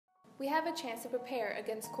we have a chance to prepare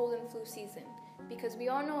against cold and flu season. Because we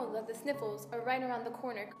all know that the sniffles are right around the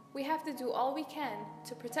corner, we have to do all we can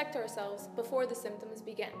to protect ourselves before the symptoms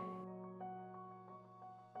begin.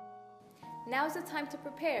 Now's the time to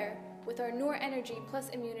prepare with our Energy Plus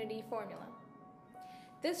Immunity formula.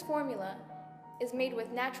 This formula is made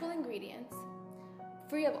with natural ingredients,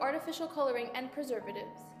 free of artificial coloring and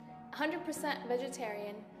preservatives, 100%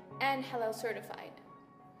 vegetarian, and halal certified.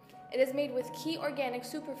 It is made with key organic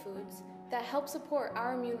superfoods that help support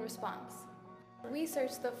our immune response. We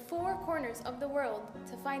searched the 4 corners of the world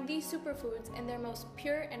to find these superfoods in their most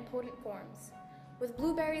pure and potent forms. With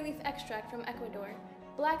blueberry leaf extract from Ecuador,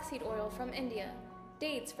 black seed oil from India,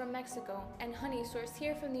 dates from Mexico, and honey sourced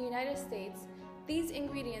here from the United States, these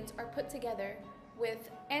ingredients are put together with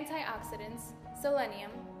antioxidants,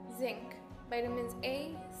 selenium, zinc, vitamins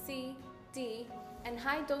A, C, D, and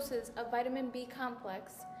high doses of vitamin B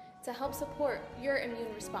complex to help support your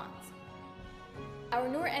immune response. Our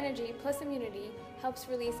Energy Plus Immunity helps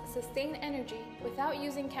release sustained energy without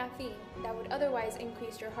using caffeine that would otherwise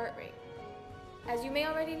increase your heart rate. As you may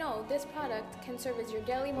already know, this product can serve as your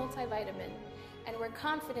daily multivitamin, and we're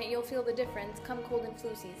confident you'll feel the difference come cold and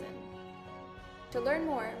flu season. To learn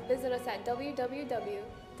more, visit us at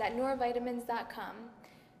www.NoorVitamins.com,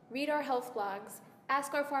 read our health blogs,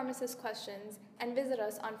 ask our pharmacist questions, and visit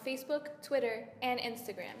us on Facebook, Twitter, and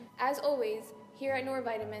Instagram. As always, here at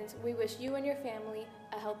NoorVitamins, we wish you and your family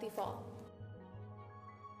a healthy fall.